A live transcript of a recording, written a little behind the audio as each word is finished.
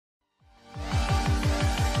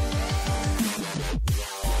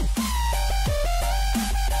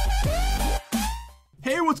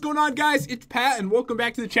going on, guys? It's Pat, and welcome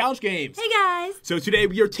back to the challenge games. Hey, guys. So today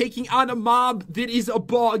we are taking on a mob that is a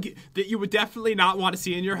bug that you would definitely not want to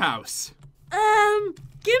see in your house.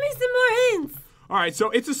 Give me some more hints. All right, so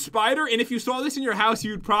it's a spider, and if you saw this in your house,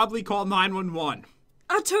 you'd probably call 911.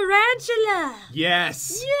 A tarantula.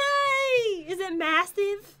 Yes. Yay! Is it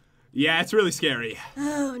massive? Yeah, it's really scary.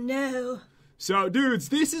 Oh, no. So, dudes,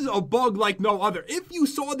 this is a bug like no other. If you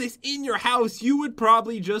saw this in your house, you would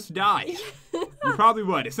probably just die. You probably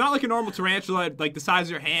would. It's not like a normal tarantula, like the size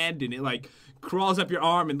of your hand, and it, like, crawls up your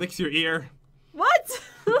arm and licks your ear. What?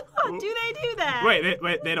 Do they do that?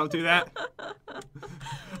 Wait, they don't do that?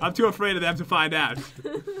 I'm too afraid of them to find out.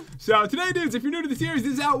 So today, dudes, if you're new to the series,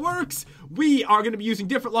 this is how it works. We are going to be using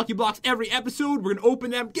different lucky blocks every episode. We're going to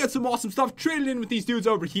open them, get some awesome stuff, trade it in with these dudes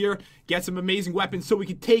over here, get some amazing weapons so we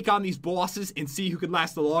can take on these bosses and see who can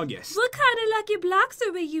last the longest. What kind of lucky blocks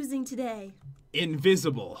are we using today?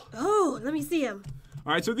 Invisible. Oh, let me see them.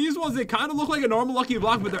 All right, so these ones, they kind of look like a normal lucky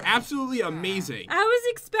block, but they're absolutely amazing. I was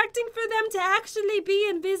expecting for them to actually be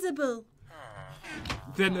invisible.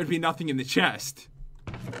 Then there'd be nothing in the chest.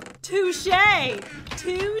 Touché.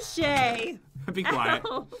 Touché. Be quiet.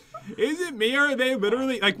 Ow. Is it me or are they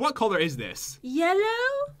literally, like, what color is this? Yellow?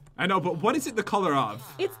 I know, but what is it the color of?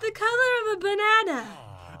 It's the color of a banana.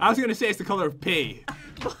 I was going to say it's the color of pee.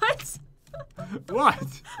 What?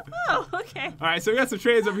 What? Oh, okay. All right, so we got some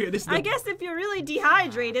trades over here. This is I guess if you're really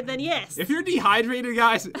dehydrated, then yes. If you're dehydrated,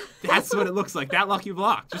 guys, that's what it looks like, that lucky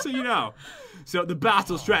block, just so you know. So the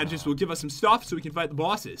battle strategist will give us some stuff so we can fight the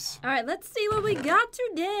bosses. All right, let's see what we got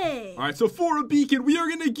today. All right, so for a beacon, we are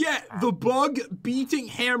going to get the Bug Beating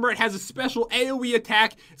Hammer. It has a special AoE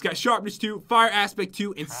attack. It's got sharpness 2, fire aspect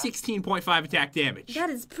 2, and 16.5 attack damage.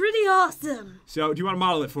 That is pretty awesome. So do you want to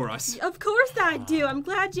model it for us? Of course I do. I'm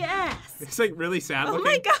glad you asked. It's like really sad looking. Oh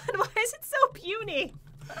my god, why is it so puny?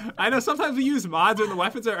 I know sometimes we use mods when the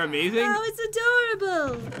weapons are amazing. Oh, it's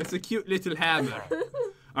adorable. It's a cute little hammer.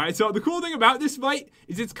 All right, so the cool thing about this fight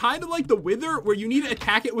is it's kind of like the Wither, where you need to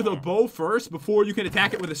attack it with a bow first before you can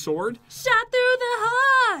attack it with a sword. Shot through the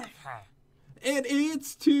heart. And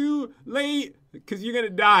it's too late, because you're going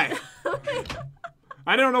to die.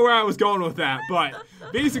 I don't know where I was going with that, but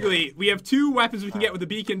basically, we have two weapons we can get with the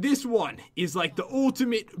beacon. This one is like the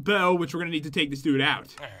ultimate bow, which we're going to need to take this dude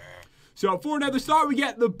out. So for another start, we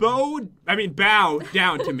get the bow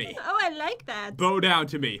down to me. Oh, I like that. Bow down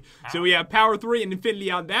to me. So we have power 3 and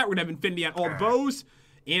infinity on that. We're going to have infinity on all the bows.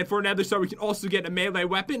 And for another start, we can also get a melee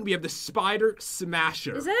weapon. We have the Spider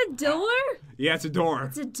Smasher. Is that a door? Yeah, it's a door.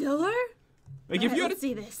 It's a door? Like All right, let's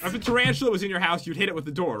see this. If a tarantula was in your house, you'd hit it with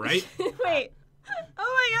the door, right? Wait.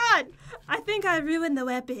 Oh my god. I think I ruined the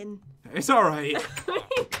weapon. It's all right.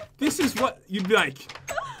 This is what you'd be like.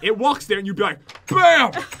 It walks there and you'd be like,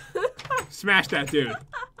 BAM! Smash that dude.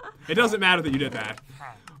 It doesn't matter that you did that.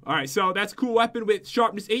 All right, so that's a cool weapon with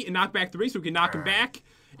sharpness 8 and knockback 3, so we can knock him back.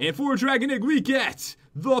 And for Dragon Egg, we get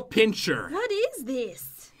the Pincher. What is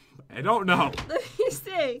this? I don't know. Let me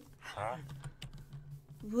see.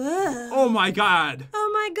 Whoa. Oh my god.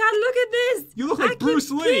 Oh my god, look at this. You look like I Bruce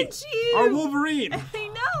can Lee. pinch you. Our Wolverine. I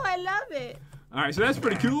know, I love it. All right, so that's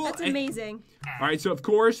pretty cool. That's amazing. All right, so of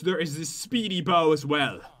course, there is this speedy bow as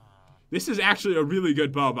well. This is actually a really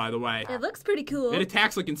good bow, by the way. It looks pretty cool. It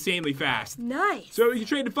attacks like insanely fast. Nice. So you can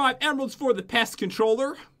trade in 5 emeralds for the pest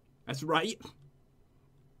controller. That's right.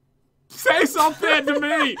 Say something to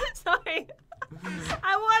me. Sorry.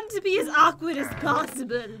 I want to be as awkward as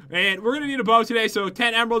possible. And we're going to need a bow today, so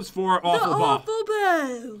 10 emeralds for awful bow. Awful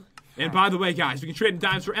bow. And by the way, guys, we can trade in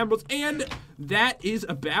dimes for emeralds, and that is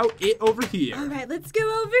about it over here. All right, let's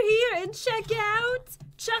go over here and check out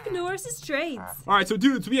Chuck Norris's trades. All right, so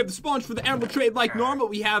dudes, we have the sponge for the emerald trade like normal.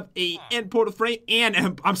 We have a end portal frame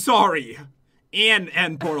and I'm sorry, an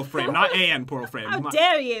end portal frame, not a end portal frame. How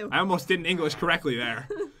dare you? I almost did English correctly there.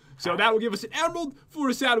 So that will give us an emerald. For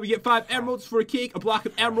a saddle, we get 5 emeralds. For a cake, a block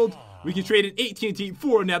of emerald. We can trade in 8 TNT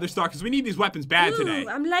for another star because we need these weapons bad today.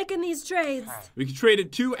 I'm liking these trades. We can trade in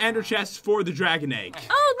 2 ender chests for the dragon egg.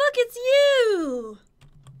 Oh, look, it's you.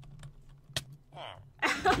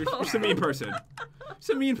 You're just a mean person. Just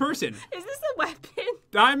a mean person. Is this a weapon?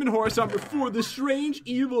 Diamond horse armor for the strange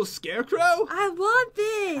evil scarecrow. I want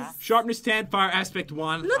this. Sharpness 10, fire aspect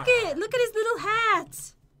 1. Look at his little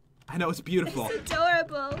hat. I know, it's beautiful. It's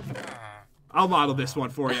adorable. I'll model this one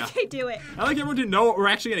for you. Okay, do it. I like everyone to know what we're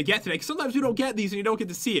actually going to get today, because sometimes you don't get these and you don't get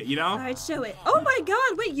to see it, you know? All right, show it. Oh my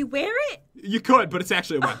god, wait, you wear it? You could, but it's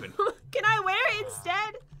actually a weapon. Can I wear it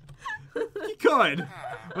instead? You could,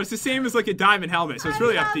 but it's the same as like a diamond helmet, so it's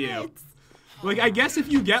really up to you. It. Like, I guess if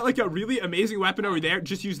you get like a really amazing weapon over there,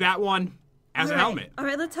 just use that one as a helmet. All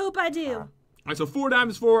right, let's hope I do. Alright, so 4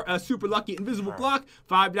 diamonds for a super lucky invisible block,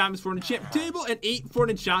 5 diamonds for an enchantment table, and 8 for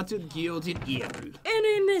an enchanted gilded emerald. And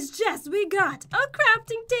in this chest, we got a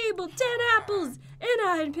crafting table, 10 apples, an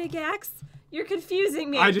iron pickaxe. You're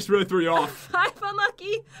confusing me. I just really threw you off. 5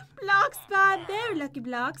 unlucky blocks, 5 very lucky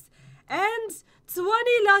blocks, and 20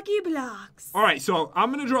 lucky blocks. Alright, so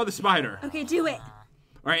I'm gonna draw the spider. Okay, do it.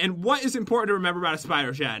 Alright, and what is important to remember about a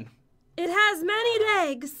spider, Jen? It has many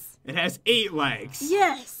legs. It has 8 legs.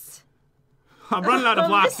 Yes. I'm running out of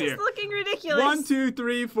blocks here. This is looking ridiculous. 1, 2,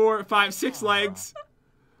 3, 4, 5, 6 legs.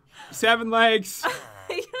 7 legs.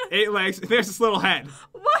 8 legs. There's this little head.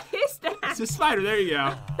 What is that? It's a spider. There you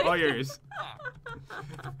go. All yours.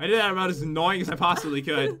 I did that about as annoying as I possibly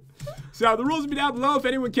could. So the rules will be down below if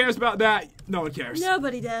anyone cares about that. No one cares.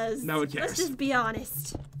 Nobody does. No one cares. Let's just be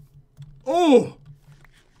honest. Oh!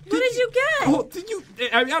 What did you get? Oh, did you?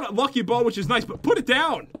 I got a lucky ball, which is nice, but put it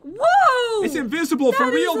down. Whoa! It's invisible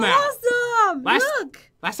for real now. Awesome! Look!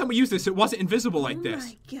 Last time we used this, it wasn't invisible like this.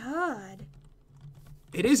 Oh my god.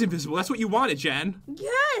 It is invisible. That's what you wanted, Jen.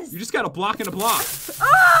 Yes! You just got a block and a block.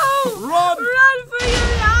 Oh! Run! Run for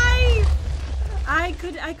your life!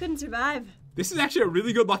 I couldn't survive. This is actually a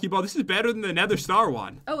really good lucky ball. This is better than the Nether Star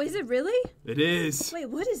one. Oh, is it really? It is. Wait,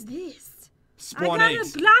 what is this? Spawn I got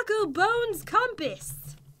eggs. a Blocko Bones compass.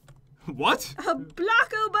 What? A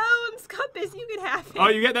Blocko Bones compass. You can have it. Oh,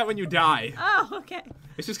 you get that when you die. Oh, okay.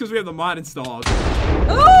 It's just because we have the mod installed.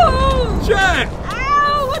 Oh! Jen!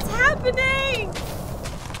 Ow! What's happening?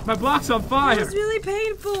 My block's on fire. It's really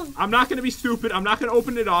painful. I'm not going to be stupid. I'm not going to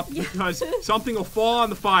open it up because something will fall on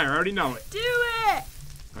the fire. I already know it. Do it!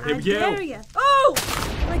 Here we go. dare you. Oh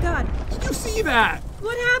my god. Did you see that?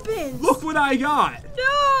 What happened? Look what I got.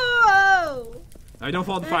 No! I don't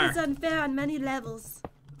fall in the That fire. is unfair on many levels.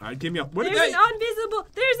 All right, give me up. What There's did an invisible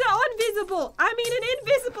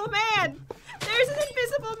man. There's an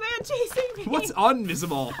invisible man chasing me. What's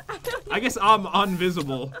invisible? I guess I'm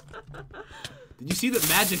invisible. Did you see the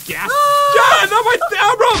magic gas? Oh! Jen, not my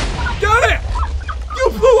camera! Got it! You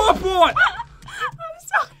blew up one! I'm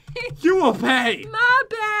sorry. You will pay. My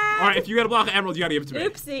bad. All right, if you got a block of emerald, you gotta give it to me.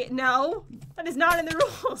 Oopsie. No, that is not in the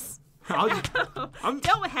rules. Don't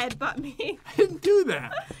headbutt me. I didn't do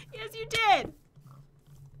that. Yes, you did.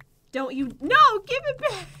 Don't you? No, give it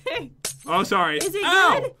back. Oh, sorry. Is it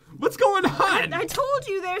Ow! good? What's going on? I told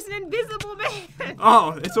you there's an invisible man.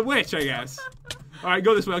 Oh, it's a witch, I guess. All right,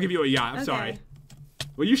 go this way. I'll give you a yacht. I'm Okay. sorry.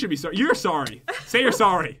 Well, you should be sorry. You're sorry. Say you're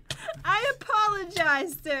sorry. I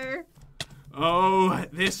apologize, sir. Oh,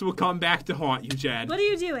 this will come back to haunt you, Jen. What are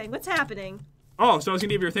you doing? What's happening? Oh, so I was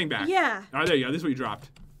gonna give you your thing back. Yeah. All right, there you go. This is what you dropped.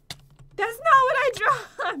 That's not what I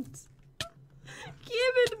dropped.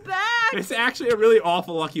 Give it back. It's actually a really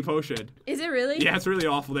awful lucky potion. Is it really? Yeah, it's really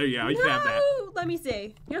awful. There you go. You can have that. No, let me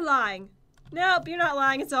see. You're lying. Nope, you're not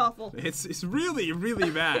lying. It's awful. It's really, really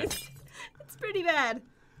bad. It's pretty bad.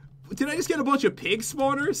 Did I just get a bunch of pig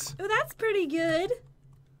spawners? Oh, that's pretty good.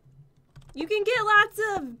 You can get lots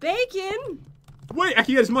of bacon. Wait, I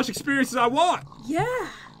can get as much experience as I want. Yeah.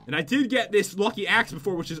 And I did get this lucky axe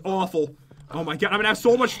before, which is awful. Oh my god, I'm gonna have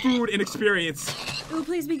so much food and experience. Oh,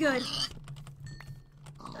 please be good.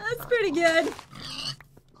 That's pretty good.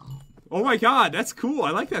 Oh my god, that's cool.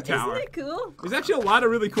 I like that tower. Isn't it cool? There's actually a lot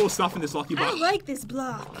of really cool stuff in this lucky I box. like this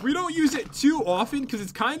block. We don't use it too often because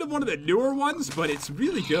it's kind of one of the newer ones, but it's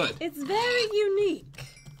really good. It's very unique.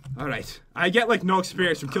 All right, I get like no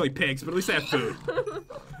experience from killing pigs, but at least I have food.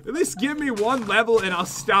 At least give me one level and I'll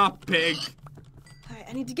stop, pig. All right,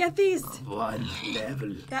 I need to get these. One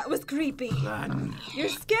level. That was creepy. One. You're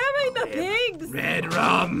scaring the pigs. Red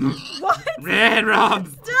rum. What? Red rum.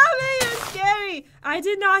 Stop it, you're scary. I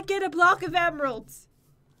did not get a block of emeralds.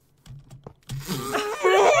 You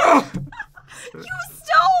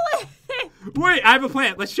stole it. Wait, I have a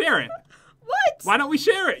plan. Let's share it. What? Why don't we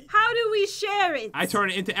share it? How do we share it? I turn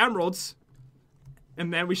it into emeralds,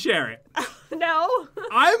 and then we share it. No.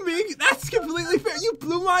 That's completely fair. You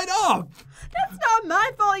blew mine up. That's not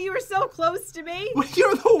my fault. You were so close to me. Well,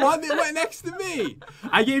 you're the one that went next to me.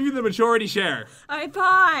 I gave you the majority share. All right,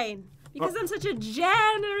 fine. Because I'm such a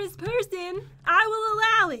generous person, I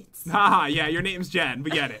will allow it. Haha, yeah, your name's Jen.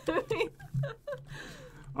 We get it.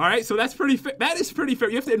 All right, so that's pretty fair. That is pretty fair.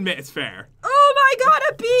 You have to admit it's fair. Oh my god,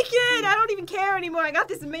 a beacon! I don't even care anymore. I got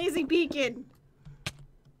this amazing beacon.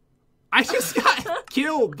 I just got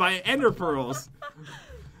killed by ender pearls.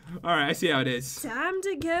 All right, I see how it is. Time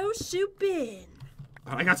to go shopping.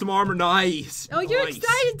 I got some armor. Nice. Oh, you're Nice.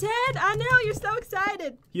 excited, Ted? I know, you're so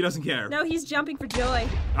excited. He doesn't care. No, he's jumping for joy.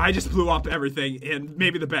 I just blew up everything and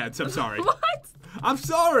maybe the beds. I'm sorry. What? I'm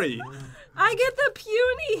sorry. I get the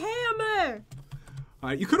puny hammer.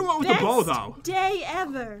 Alright, you could have went with the bow, though. Day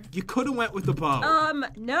ever. You could have went with the bow.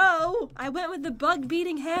 No. I went with the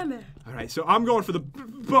bug-beating hammer. Alright, so I'm going for the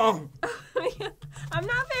bow. I'm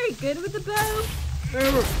not very good with the bow.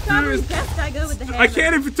 Probably best I go with the hammer. I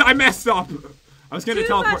can't even. I messed up. I was gonna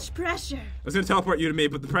teleport. Too much pressure. I was gonna teleport you to me,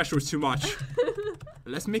 but the pressure was too much.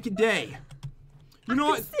 Let's make a day. You know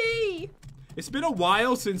what? See. It's been a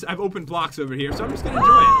while since I've opened blocks over here, so I'm just gonna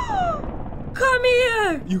enjoy it. Come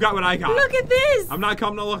here. You got what I got. Look at this. I'm not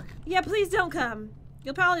coming to look. Yeah, please don't come.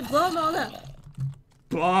 You'll probably blow them all up.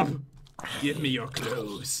 Bob, give me your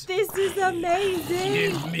clothes. This is amazing.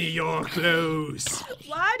 Give me your clothes.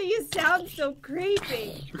 Why do you sound so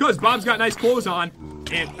creepy? Because Bob's got nice clothes on,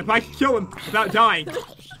 and if I can kill him without dying,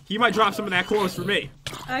 he might drop some of that clothes for me.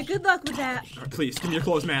 Alright, good luck with that. All right, please, give me your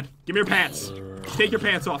clothes, man. Give me your pants. Take your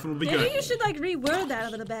pants off and we'll be Maybe good. you should, like, reword that a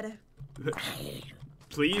little better.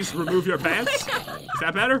 Please remove your pants. Is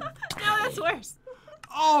that better? No, that's worse.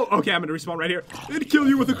 Oh, okay, I'm gonna respawn right here. It'd kill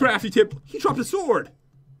you with a crafty tip. He dropped a sword.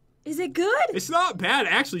 Is it good? It's not bad,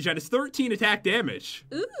 actually, Jen. It's 13 attack damage.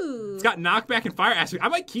 Ooh. It's got knockback and fire aspect. I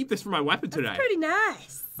might keep this for my weapon today. Pretty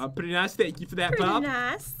nice. Pretty nice. Thank you for that, Pretty Bob.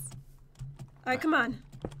 nice. Alright, come on.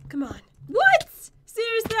 Come on. What?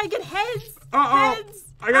 Seriously, I get heads? Uh-oh. Heads?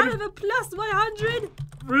 I got out of a plus 100?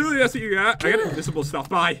 Really? That's what you got? I got invisible stuff.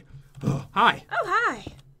 Bye. Oh, hi. Oh, hi.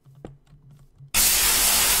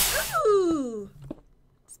 Ooh.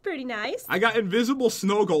 It's pretty nice. I got invisible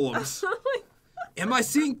snow golems. Am I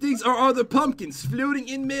seeing things, or are the pumpkins floating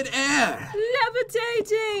in midair?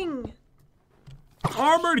 Levitating.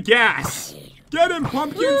 Armored gas. Get him,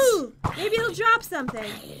 pumpkins. Ooh. Maybe he'll drop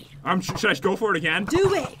something. Should I go for it again?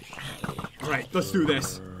 Do it. All right, let's do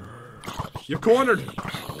this. You're cornered.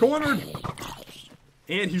 Cornered.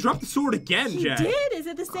 And he dropped the sword again, He Jen. did? Is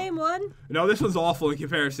it the same one? No, this one's awful in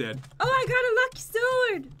comparison. Oh, I got a lucky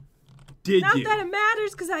sword. Did Not you? that it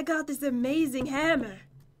matters because I got this amazing hammer.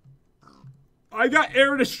 I got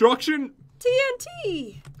air destruction.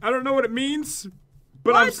 TNT. I don't know what it means,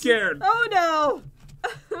 but What? I'm scared. Oh, no.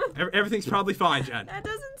 Everything's probably fine, Jen. That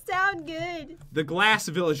doesn't sound good. The glass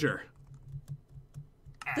villager.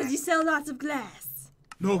 Does he sell lots of glass?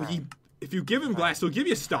 No, if you give him glass, he'll give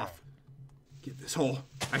you stuff. Get this hole.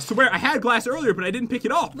 I swear, I had glass earlier, but I didn't pick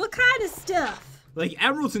it up. What kind of stuff? Like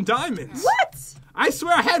emeralds and diamonds. What? I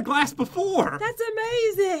swear I had glass before. That's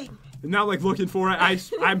amazing. And now, like, looking for it,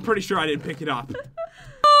 I'm pretty sure I didn't pick it up.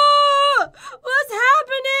 Oh, what's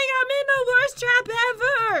happening? I'm in the worst trap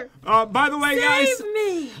ever. By the way, guys. Save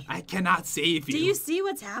me. I cannot save you. Do you see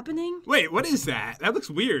what's happening? Wait, what is that? That looks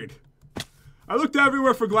weird. I looked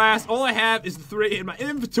everywhere for glass. All I have is the 3 in my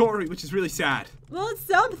inventory, which is really sad. Well, it's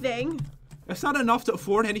something. That's not enough to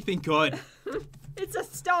afford anything good. It's a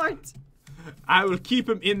start. I will keep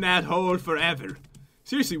him in that hole forever.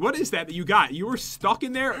 Seriously, what is that you got? You were stuck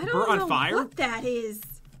in there, I burnt don't on know fire? what that is.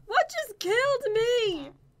 What just killed me?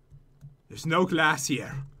 There's no glass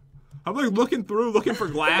here. I'm like looking through, looking for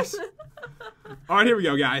glass. All right, here we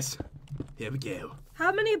go, guys. Here we go.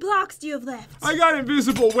 How many blocks do you have left? I got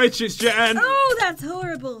invisible witches, Jen. Oh, that's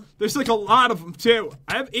horrible. There's like a lot of them, too.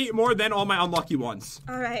 I have 8 more than all my unlucky ones.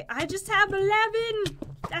 All right, I just have 11.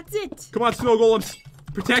 That's it. Come on, snow golems.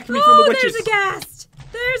 Protect me from the witches. There's a ghast.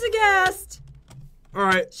 There's a ghast. All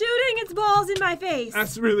right. Shooting its balls in my face.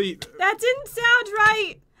 That's really... That didn't sound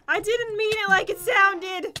right. I didn't mean it like it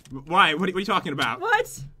sounded. Why? What are you talking about?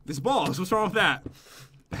 What? This balls. What's wrong with that?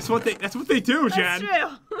 That's what they do, Jen.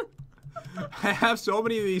 That's true. I have so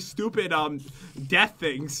many of these stupid death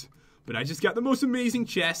things, but I just got the most amazing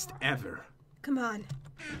chest ever. Come on.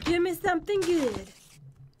 Give me something good.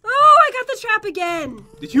 Oh, I got the trap again.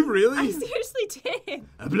 Did you really? I seriously did.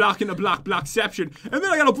 A block and a block, blockception. And then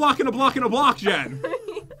I got a block and a block and a block, Jen.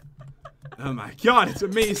 Oh my god, it's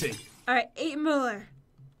amazing. All right, 8 more.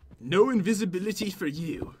 No invisibility for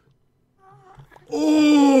you.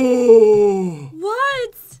 Oh!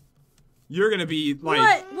 What? You're gonna be like...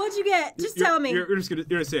 What? What'd you get? Just tell me. You're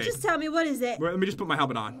gonna say. Just tell me, what is it? Let me just put my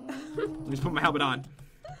helmet on. Let me just put my helmet on.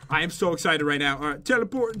 I am so excited right now. All right,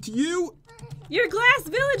 teleporting to you. Your glass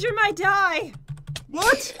villager might die.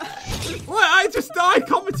 What? What? I just died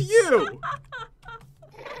coming to you.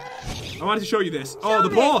 I wanted to show you this. Show the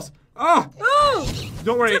me. balls. Oh! Oh!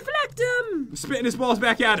 Don't worry. Deflect him! Spitting his balls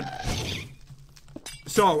back at him.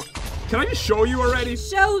 So, can I just show you already?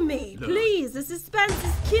 Show me, please. The suspense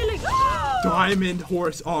is killing. Diamond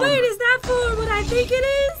horse armor. Wait, is that for what I think it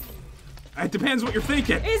is? It depends what you're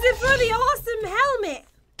thinking. Is it for the awesome helmet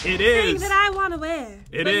It thing is. that I want to wear?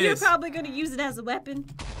 It but you're is. probably going to use it as a weapon.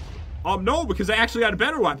 No, because I actually got a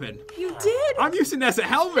better weapon. You did? I'm using it as a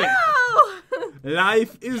helmet. No!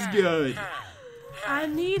 Life is good. I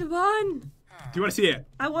need one. you want to see it?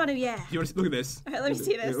 I want to, yeah. Do you want to see? Look at this. All right, let me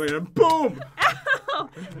see this. Look at it. Boom! Ow!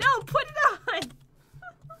 No, put it on.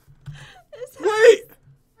 Wait!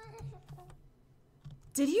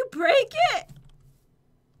 Did you break it?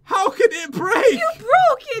 How could it break? You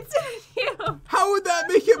broke it, didn't you? How would that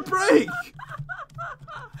make it break?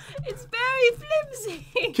 It's very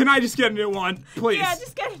flimsy. Can I just get a new one, please? Yeah,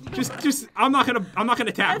 just get a new one. Just. I'm not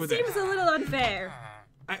gonna tap with That it. seems a little unfair.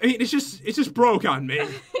 I mean, it's just broke on me.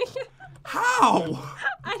 How?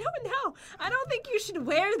 I don't know. I don't think you should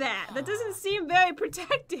wear that. That doesn't seem very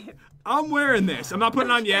protective. I'm wearing this. I'm not putting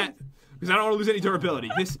it on yet because I don't want to lose any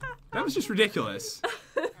durability. That was just ridiculous.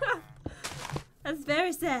 That's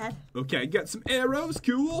very sad. Okay, got some arrows.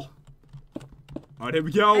 Cool. All right, here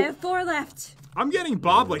we go. I have 4 left. I'm getting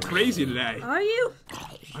Bob like crazy today. Are you?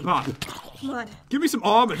 Hi, Bob. Come on. Give me some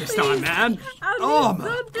armor this time, man. I need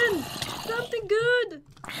something. Something good.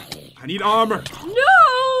 I need armor.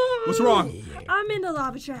 No! What's wrong? I'm in the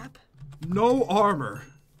lava trap. No armor.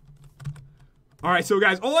 All right, so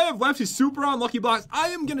guys, all I have left is super unlucky blocks. I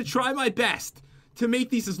am gonna try my best to make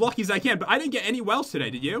these as lucky as I can, but I didn't get any wells today,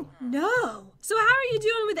 did you? No. So how are you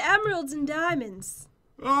doing with emeralds and diamonds?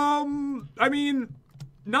 I mean,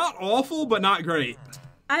 not awful, but not great.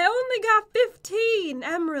 I only got 15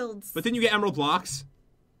 emeralds. But then you get emerald blocks.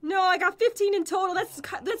 No, I got 15 in total.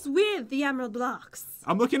 That's with the emerald blocks.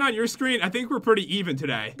 I'm looking on your screen. I think we're pretty even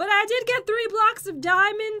today. But I did get 3 blocks of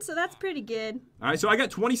diamond, so that's pretty good. All right, so I got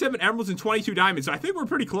 27 emeralds and 22 diamonds, so I think we're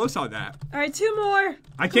pretty close on that. All right, 2 more.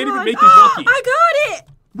 I can't Come even on. make these lucky. I got it!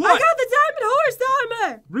 What? I got the diamond horse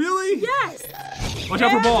armor! Really? Yes! Watch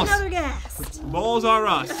out for balls. Another ghast. Balls are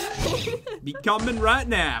us. Be coming right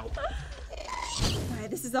now. Alright,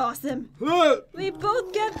 this is awesome. Look. We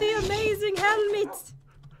both get the amazing helmet.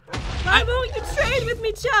 Why won't you trade with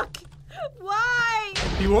me, Chuck? Why?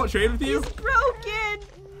 He won't trade with you? He's broken.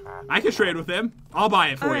 I can trade with him. I'll buy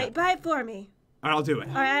it for you. Alright, buy it for me. All right, I'll do it.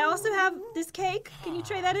 Alright, I also have this cake. Can you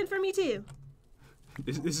trade that in for me, too?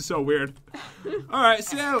 This is so weird. All right,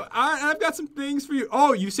 so I've got some things for you.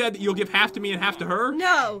 Oh, you said that you'll give half to me and half to her?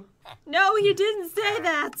 No. No, you didn't say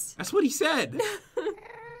that. That's what he said.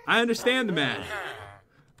 I understand the man.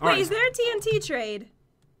 All Wait, right. is there a TNT trade?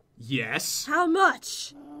 Yes. How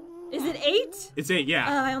much? Is it 8? It's 8, yeah.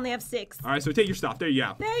 Oh, I only have 6. All right, so take your stuff. There you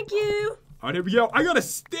go. Thank you. All right, here we go. I got a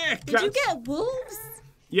stick. Did you get wolves?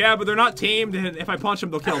 Yeah, but they're not tamed, and if I punch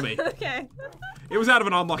them, they'll kill me. Okay. It was out of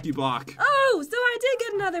an unlucky block. Oh, so I did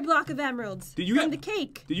get another block of emeralds. Did you from get the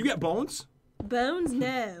cake? Did you get bones? Bones?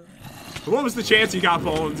 No. What was the chance you got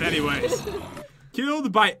bones, anyways?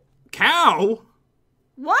 Killed by cow?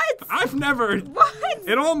 What? I've never, What?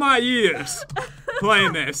 in all my years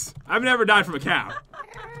playing this, I've never died from a cow.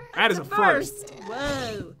 That is a first.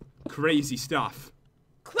 Whoa. Crazy stuff.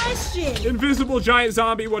 Question. Invisible giant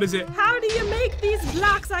zombie, what is it? How do you make these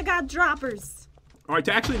blocks? I got droppers. All right,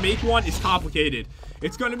 to actually make one is complicated.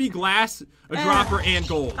 It's going to be glass, a dropper, and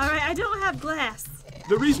gold. All right, I don't have glass.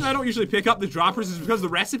 The reason I don't usually pick up the droppers is because the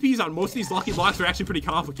recipes on most of these lucky blocks are actually pretty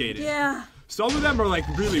complicated. Yeah. Some of them are like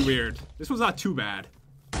really weird. This one's not too bad.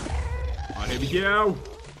 All right, here we go.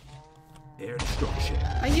 Air destruction.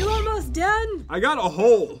 Are you almost done? I got a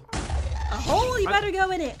hole. A hole? You better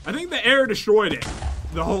go in it. I think the air destroyed it.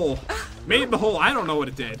 The hole. Made the hole. I don't know what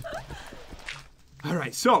it did. All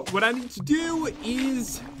right, so what I need to do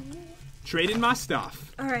is trade in my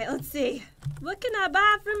stuff. All right, let's see. What can I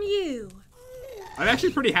buy from you? I'm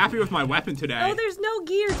actually pretty happy with my weapon today. Oh, there's no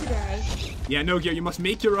gear today. Yeah, no gear. You must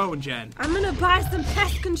make your own, Jen. I'm gonna buy some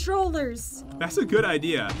pest controllers. That's a good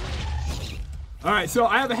idea. All right, so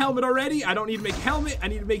I have a helmet already. I don't need to make a helmet. I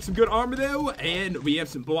need to make some good armor, though, and we have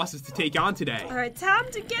some bosses to take on today. All right, time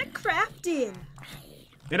to get crafting.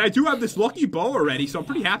 And I do have this lucky bow already, so I'm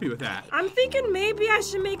pretty happy with that. I'm thinking maybe I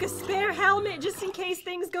should make a spare helmet just in case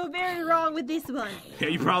things go very wrong with this one. Yeah,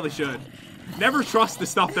 you probably should. Never trust the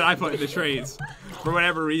stuff that I put in the trades, for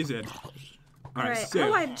whatever reason. All right, so.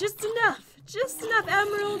 Oh, I have just enough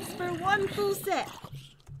emeralds for one full set.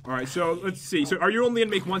 All right, so let's see. So are you only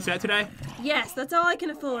gonna make one set today? Yes, that's all I can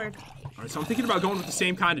afford. All right, so I'm thinking about going with the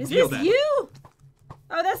same kind of Is deal this then. you?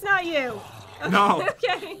 Oh, that's not you. No.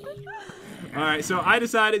 Okay. All right, so I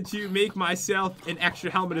decided to make myself an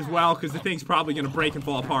extra helmet as well because the thing's probably gonna break and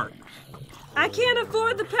fall apart. I can't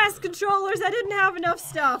afford the pest controllers. I didn't have enough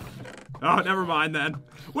stuff. Oh, never mind then.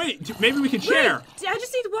 Wait, maybe we can share. Wait, I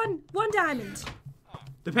just need one diamond.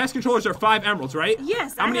 The pest controllers are 5 emeralds, right?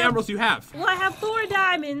 Yes. How many emeralds do you have? Well, I have 4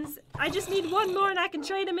 diamonds. I just need 1 more and I can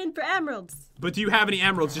trade them in for emeralds. But do you have any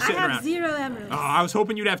emeralds just sitting I around? have 0 emeralds. Oh, I was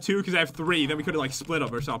hoping you'd have 2 because I have 3. Then we could have like split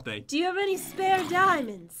them or something. Do you have any spare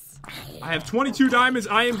diamonds? I have 22 diamonds.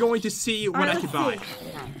 I am going to see what I Alright, can buy.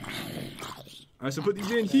 let's see. All right, so put these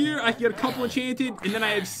in here. I can get a couple enchanted, and then I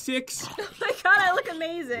have 6. Oh my god, I look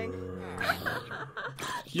amazing.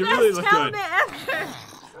 You really look good. Ever.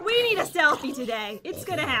 We need a selfie today. It's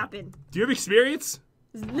gonna happen. Do you have experience?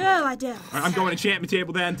 No, I don't. All right, I'm going enchantment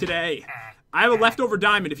table then today. I have a leftover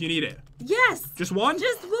diamond if you need it. Yes. Just one?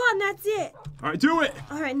 Just one, that's it. All right, do it.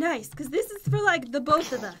 All right, nice, because this is for, like, the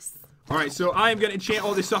both of us. All right, so I am going to enchant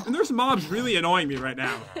all this stuff. And there's mobs really annoying me right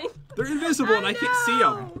now. They're invisible and I can't see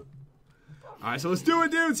them. All right, so let's do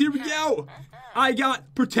it, dudes. Here we go. I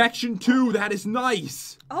got protection 2. That is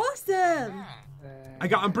nice. Awesome. I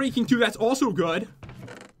got unbreaking 2. That's also good.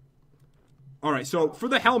 All right, so for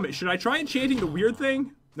the helmet, should I try enchanting the weird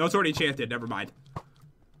thing? No, it's already enchanted. Never mind.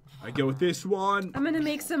 I go with this one. I'm going to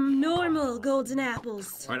make some normal golden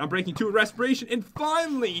apples. All right, unbreaking 2 respiration. And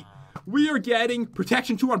finally, we are getting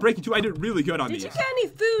protection 2 on breaking 2. I did really good on these. Did you get any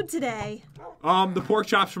food today? The pork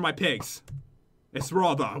chops for my pigs. It's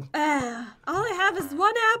raw, though. All I have is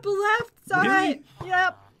 1 apple left. It's all right.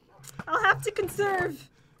 Yep. I'll have to conserve.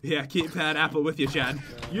 Yeah, keep that apple with you, Chad.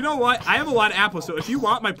 You know what? I have a lot of apples, so if you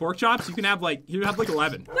want my pork chops, you can have like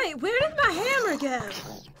 11. Wait, where did my hammer go?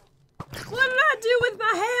 What did I do with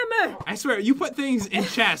my hammer? I swear, you put things in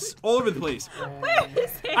chests all over the place. Where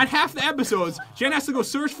is it? On half the episodes, Jen has to go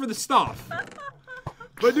search for the stuff.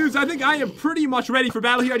 But dudes, I think I am pretty much ready for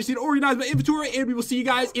battle here. I just need to organize my inventory, and we will see you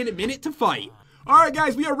guys in a minute to fight. Alright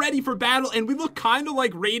guys, we are ready for battle, and we look kind of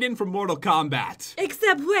like Raiden from Mortal Kombat.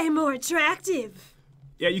 Except way more attractive.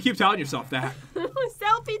 Yeah, you keep telling yourself that.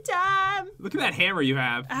 Selfie time. Look at that hammer you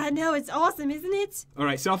have. I know, it's awesome, isn't it?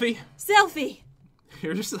 Alright, selfie? Selfie.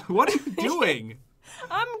 You're just, what are you doing?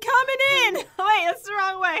 I'm coming in. Wait, that's the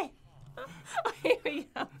wrong way. Here we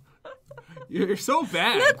go. You're so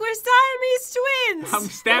bad. Look, we're Siamese twins. I'm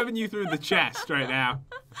stabbing you through the chest right now.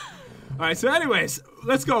 Alright, so anyways,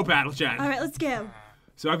 let's go battle, Chad. Alright, let's go.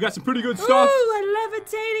 So I've got some pretty good stuff. Ooh, a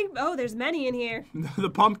levitating. Oh, there's many in here. The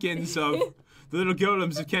pumpkins of the little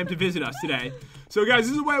golems that came to visit us today. So guys,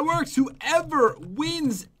 this is the way it works. Whoever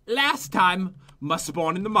wins last time must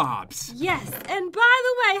spawn in the mobs. Yes, and by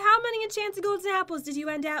the way, how many enchanted golden apples did you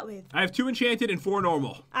end out with? I have 2 enchanted and 4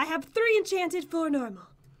 normal. I have 3 enchanted, 4 normal.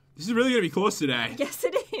 This is really going to be close today. Yes,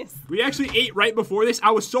 it is. We actually ate right before this. I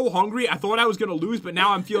was so hungry, I thought I was going to lose, but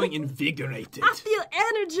now I'm feeling invigorated. I feel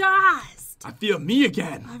energized. I feel me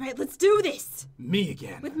again. All right, let's do this. Me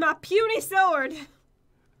again. With my puny sword.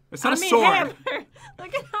 It's not a sword. Hammer.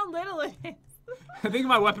 Look at how little it is. I think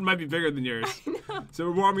my weapon might be bigger than yours. I know. So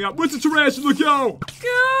we're warming up. What's the tarantula? Go! Go!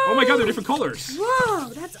 Oh my god, they're different colors. Whoa,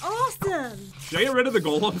 that's awesome. Should I get rid of the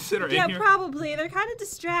golems that are in Yeah, here? probably. They're kind of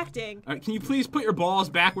distracting. Can you please put your balls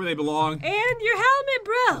back where they belong? And your helmet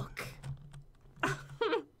broke.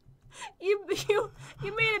 you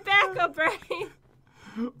made it back up, right?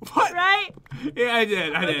 What? Right? Yeah, I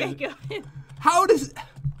did. Okay, good. How does...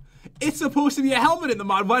 It's supposed to be a helmet in the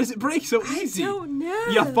mod. Why does it break so easy? I don't know.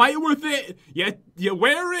 You fight with it. You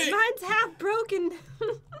wear it. Mine's half broken.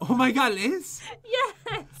 Oh my god, it is?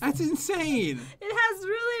 Yes. That's insane. It has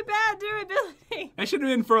really bad durability. That should have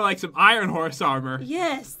been for like some Iron Horse armor.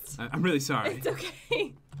 Yes. I'm really sorry. It's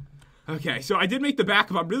okay. Okay, so I did make the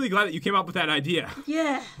backup. I'm really glad that you came up with that idea.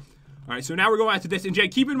 Yeah. All right, so now we're going after this. And Jay,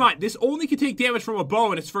 keep in mind, this only can take damage from a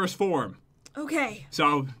bow in its first form. Okay.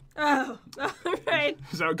 So... Oh, all right.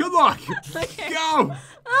 So good luck. Okay. Go.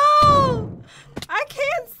 Oh, I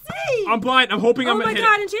can't see. I'm blind. I'm hoping I'm gonna hit it. Oh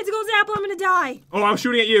my god, enchanted golden apple, I'm gonna die. Oh, I was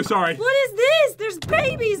shooting at you. Sorry. What is this? There's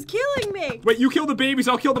babies killing me. Wait, you kill the babies.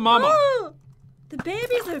 I'll kill the mama. Oh, the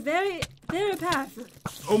babies are very powerful.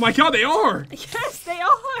 Oh my god, they are. Yes, they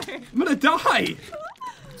are. I'm gonna die.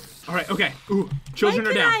 All right. Okay. Ooh, children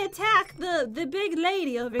are down. When can I attack the big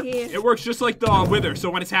lady over here? It works just like the wither. So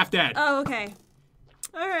when it's half dead. Oh, okay.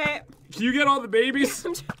 All right. Can you get all the babies?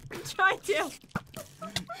 I'm trying to.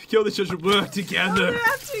 Kill the children. Work together. Oh, they're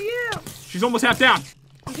after you. She's almost half down.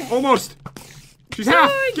 Okay. Almost. She's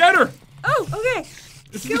half. Get her. Oh, okay.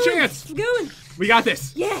 This is the chance. I'm going. We got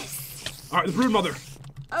this. Yes. All right, the brood mother.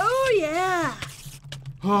 Oh, yeah.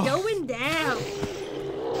 Oh. Going down.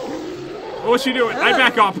 Oh, what's she doing? I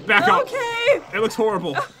back up. Back up. Okay. It looks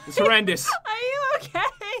horrible. It's horrendous. Are you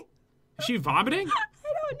okay? Is she vomiting? I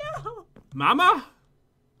don't know. Mama?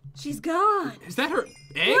 She's gone. Is that her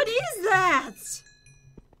egg? What is that?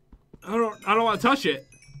 I don't want to touch it.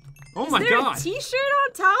 Oh my Is there god. a t-shirt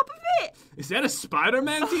on top of it? Is that a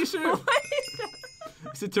Spider-Man t-shirt? What is that?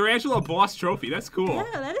 It's a Tarantula Boss trophy. That's cool.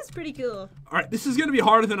 Yeah, that is pretty cool. All right, this is going to be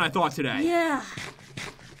harder than I thought today. Yeah.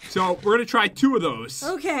 So we're going to try 2 of those.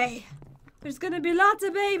 Okay. There's going to be lots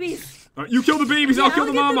of babies. All right, you kill the babies. Yeah, I'll kill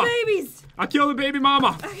the mama. The babies. I'll kill the baby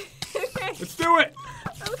mama. Okay. Let's do it.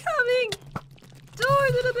 I'm coming. Door,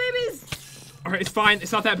 little babies. All right, it's fine.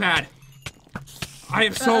 It's not that bad. I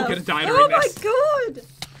am so gonna die during this. Oh my god!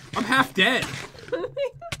 I'm half dead.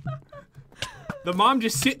 The mom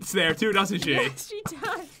just sits there too, doesn't she? Yes, she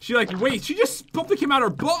does. She like, wait, she just something came out her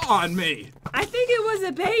butt on me. I think it was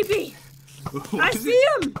a baby. What I is see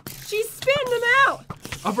it? him. She's spitting them out.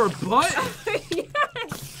 Of her butt?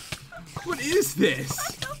 Yes. What is this?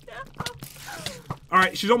 I don't know. All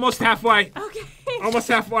right, she's almost halfway. Okay. Almost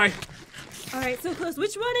halfway. All right, so close.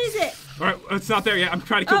 Which one is it? All right, it's not there yet. I'm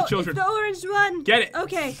trying to kill the children. It's the orange one. Get it.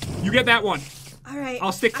 Okay. You get that one. All right.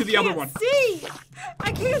 I'll stick to the other one. See.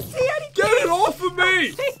 I can't see anything. Get it off of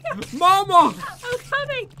me! Mama! I'm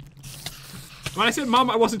coming. When I said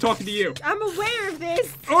mama, I wasn't talking to you. I'm aware of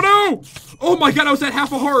this. Oh no! Oh my god, I was at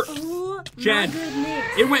half a heart. Oh, Jen, my goodness.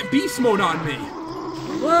 it went beast mode on me.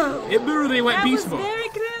 Whoa. It literally went That beast was mode. very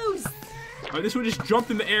close. All right, this one just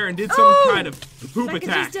jumped in the air and did some kind of poop Like I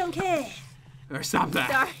attack. just don't care. All right, stop that.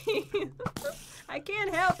 Sorry. I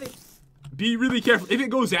can't help it. Be really careful. If it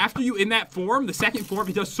goes after you in that form, the second form,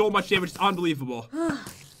 it does so much damage. It's unbelievable.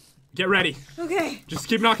 Get ready. Okay. Just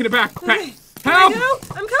keep knocking it back. Okay. Help! Here I go.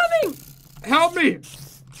 I'm coming. Help me!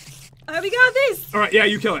 We got this. All right, yeah,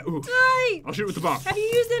 you kill it. Ooh. Die. I'll shoot it with the bomb. Have you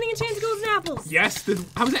used any enchanted golden apples? Yes.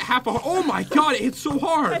 How was it half a heart? Oh my god, it hit so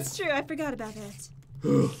hard. That's true. I forgot about that.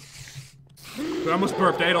 I almost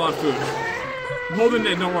burped. I ate a lot of food. I'm holding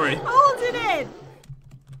it in, don't worry. Holding it.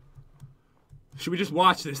 Should we just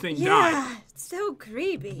watch this thing die? Yeah. It's so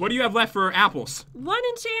creepy. What do you have left for apples? 1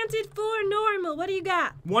 enchanted, 4 normal. What do you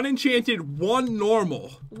got? 1 enchanted, 1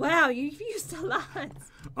 normal. Wow, you've used a lot.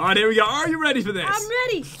 Oh, there we go. Are you ready for this? I'm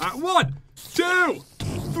ready. 1, 2,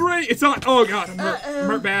 3. It's on. Oh god, I'm hurt. I'm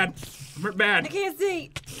hurt bad. I'm hurt bad. I can't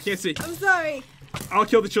see. Can't see. I'm sorry. I'll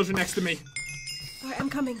kill the children next to me. All right, I'm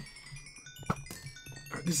coming.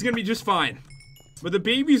 This is gonna be just fine. But the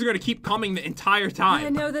babies are gonna keep coming the entire time. I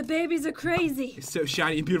know, the babies are crazy. It's so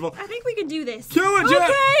shiny and beautiful. I think we can do this. Kill it, Jen!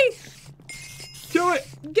 Okay! Kill it!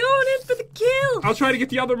 Going in for the kill! I'll try to get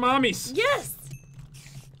the other mommies. Yes!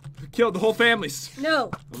 Kill the whole families.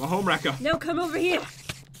 No. I'm a home wrecker. No, come over here.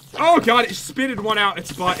 Oh god, it spitted one out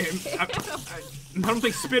its butt. I don't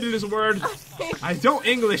think spitted is a word. I don't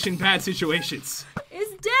English in bad situations.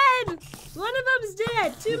 It's dead! One of them's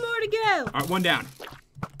dead. 2 more to go. Alright, 1 down.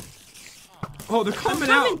 Oh, they're coming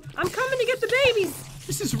out. I'm coming to get the babies.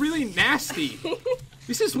 This is really nasty.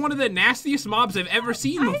 This is one of the nastiest mobs I've ever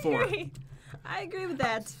seen before. I agree with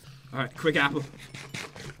that. Alright, quick apple.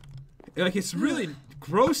 Like, it's really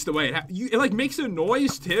gross the way it like makes a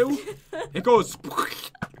noise too. It goes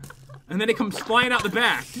and then it comes flying out the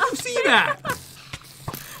back. Did you see that?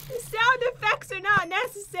 The sound effects are not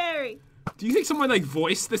necessary. Do you think someone like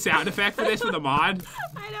voiced the sound effect for this with a mod?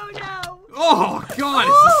 I don't know. Oh god,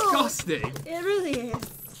 it's disgusting. It really is.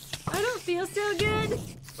 I don't feel so good.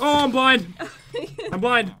 Oh, I'm blind. I'm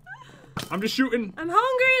blind. I'm just shooting. I'm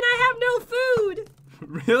hungry and I have no food.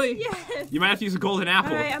 Really? Yes. You might have to use a golden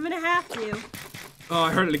apple. All right, I'm gonna have to. Oh,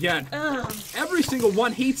 I heard it again. Every single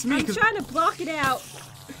one hates me. I'm trying to block it out.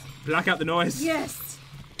 Block out the noise. Yes.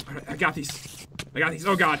 All right, I got these. I got these.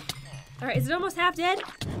 Oh god. All right, is it almost half dead?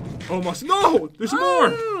 Almost. No, there's more.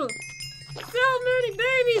 So many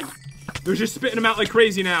babies. They're just spitting them out like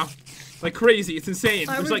crazy now. Like crazy. It's insane.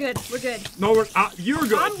 All right, There's we're like, good. We're good. No, you're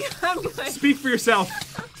good. I'm good. Speak for yourself.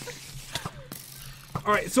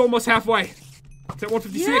 All right, it's almost halfway. It's at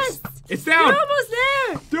 156. Yes. It's down. We're almost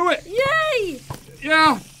there. Do it. Yay.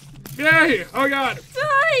 Yeah. Yay. Oh god.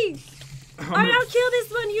 Die. All right, I'll kill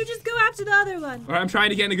this one. You just go after the other one. All right, I'm trying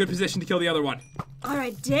to get in a good position to kill the other one. All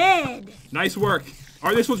right, dead. Nice work. All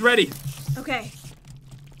right, this one's ready. Okay.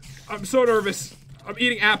 I'm so nervous. I'm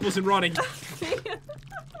eating apples and running. It's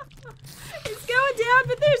going down,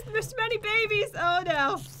 but there's many babies. Oh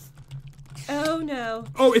no. Oh no.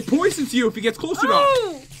 Oh, it poisons you if it gets close enough.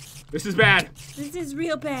 This is bad. This is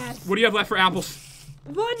real bad. What do you have left for apples?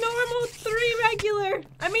 1 normal, 3 regular.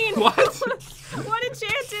 I mean, What? 1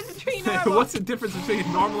 enchanted, 3 normal. What's the difference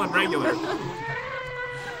between normal and regular?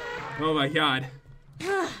 Oh my god.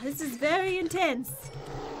 This is very intense.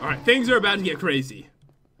 Alright, things are about to get crazy.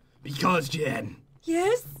 Because, Jen,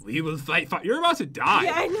 Yes? we will fight. You're about to die.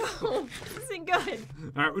 Yeah, I know. This isn't good.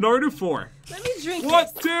 Alright, no, we're gonna do 4. Let me drink 1,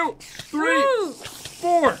 this. 2, 3, Ooh.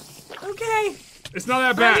 4. Okay. It's not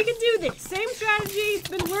that Well, bad. we can do this. Same strategy. It's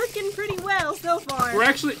been working pretty well so far. We're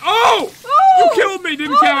actually. Oh! Oh! You killed me!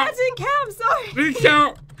 Didn't Oh, count! that didn't count. I'm sorry. Didn't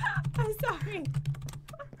count! I'm sorry.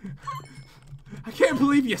 I can't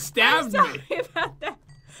believe you I'm stabbed sorry me. about that.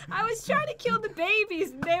 I was trying to kill the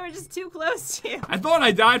babies and they were just too close to you. I thought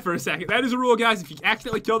I died for a second. That is a rule, guys. If you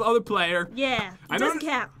accidentally kill the other player. Yeah, it doesn't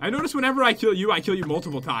count. I notice whenever I kill you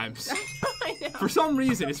multiple times. I know. For some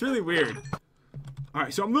reason, it's really weird. All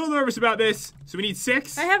right, so I'm a little nervous about this. So we need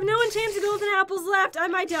 6. I have no enchanted golden apples left. I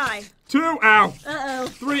might die. 2, ow. Uh-oh.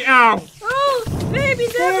 3, ow. Oh,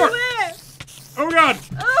 babies 4. everywhere. Oh, God.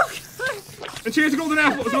 Oh, God. Enchanted golden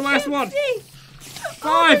apple is the last one. See. 5.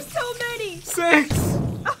 Oh, there's so many. 6.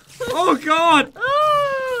 Oh, God.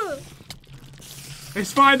 Oh.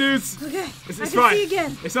 It's fine, dudes. Okay, It's I can fine. see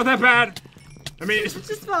again. It's not that bad. I mean, it's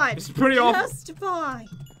Just fine. It's pretty awful. Just fine.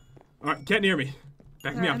 All right, get near me.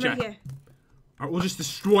 Back me up, I'm Jack. right here. All right, we'll just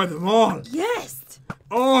destroy them all. Yes.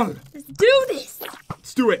 All. Let's do this.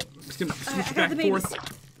 Let's do it. I'm just gonna switch I got back the and babies.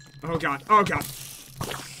 forth. Oh, God. Oh, God.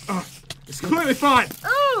 Oh, it's completely fine.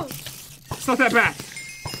 Oh, It's not that bad.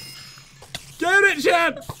 Get it,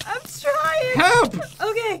 Chad. I'm trying. Help.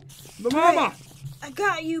 Okay, The mama. I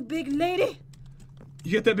got you, big lady. You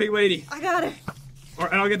get that big lady. I got her. All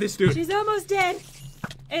right, and I'll get this dude. She's almost dead.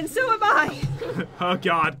 And so am I. Oh,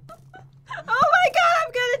 God. Oh my God,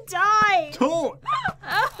 I'm gonna die. Don't.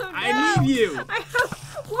 Oh, no. I need you. I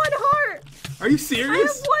have 1 heart. Are you I have 1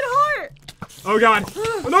 serious? heart. Oh, God.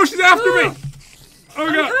 Oh, no, she's after me. Oh,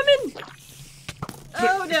 I'm God. coming.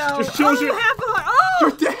 Oh no. Just chill, oh, chill. half a heart. Oh,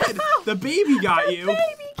 You're dead. The baby got the you.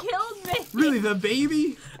 baby killed me. Really, the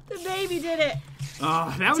baby? The baby did it.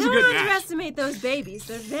 That was a Don't good match. underestimate those babies.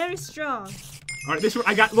 They're very strong. All right, this one,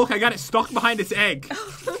 I got it stuck behind its egg.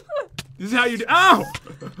 This is how you do. Oh!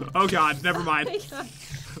 Oh, God, never mind. Oh my God.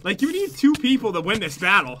 Like, you need 2 people to win this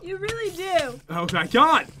battle. You really do. Oh, my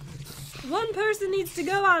God. One person needs to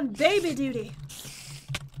go on baby duty.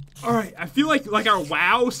 All right, I feel like our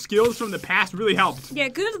WoW skills from the past really helped. Yeah,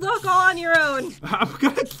 good luck all on your own. I'm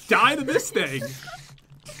gonna die to this thing.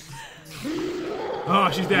 Oh,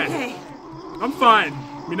 she's dead. Okay. I'm fine,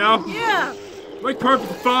 you know? Yeah. Like,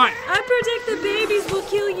 perfectly fine. I predict the babies will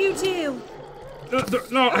kill you too.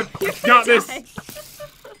 No, I You're got gonna this. die.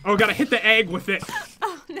 Oh, gotta hit the egg with it.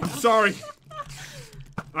 Oh no. I'm sorry.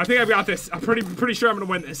 I think I've got this. I'm pretty sure I'm gonna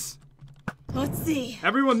win this. Let's see.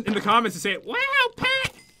 Everyone in the comments is saying, "Wow,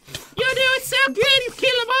 Pat, you're doing so good. You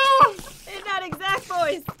kill them all." In that exact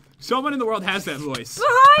voice. Someone in the world has that voice.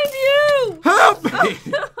 Behind you! Help me!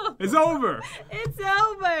 No. It's over. It's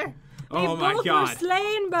over. Oh they my both God. were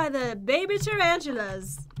slain by the baby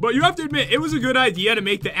tarantulas. But you have to admit, it was a good idea to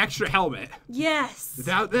make the extra helmet. Yes.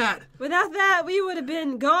 Without that, Without that, we would have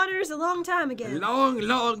been goners a long time ago.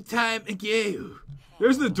 long time ago.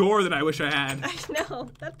 There's the door that I wish I had. I know.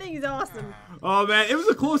 That thing's awesome. Oh man, it was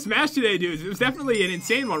a close match today, dudes. It was definitely an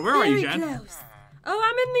insane one. Where are you, Very Jen? close. Oh,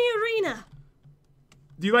 I'm in the arena.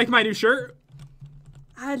 Do you like my new shirt?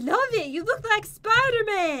 I love it. You look like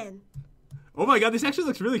Spider-Man. Oh my God, this actually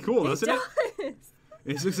looks really cool, It doesn't it? does.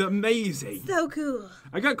 This looks amazing. So cool.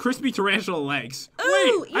 I got crispy tarantula legs.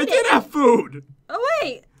 Ooh, Wait, I eat did it. have food. Oh,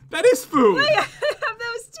 wait. That is food. Wait, I have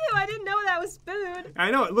those too. I didn't know that was food.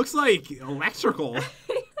 I know, it looks like electrical.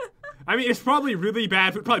 I mean, it's probably really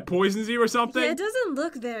bad. It probably poisons you or something. Yeah, it doesn't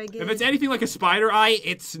look very good. If it's anything like a spider eye,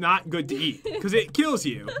 it's not good to eat because it kills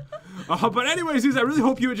you. But anyways, dudes, I really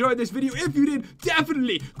hope you enjoyed this video. If you did,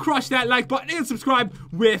 definitely crush that like button and subscribe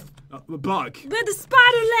with a bug. With the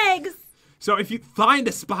spider legs. So if you find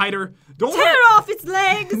a spider, don't Tear off its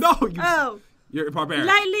legs. No, you're a barbarian.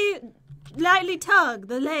 Lightly tug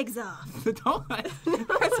the legs off. That's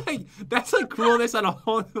like cruelness on a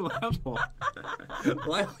whole new level.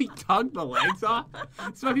 Lightly tug the legs off?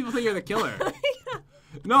 That's why people think you're the killer.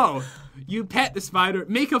 No, you pet the spider,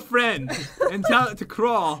 make a friend, and tell it to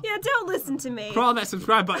crawl. Yeah, don't listen to me. Crawl on that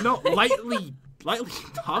subscribe button. No, lightly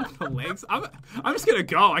tug the legs. I'm just gonna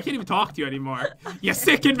go. I can't even talk to you anymore. You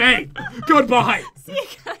sicken me. Goodbye. See you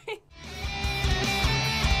guys.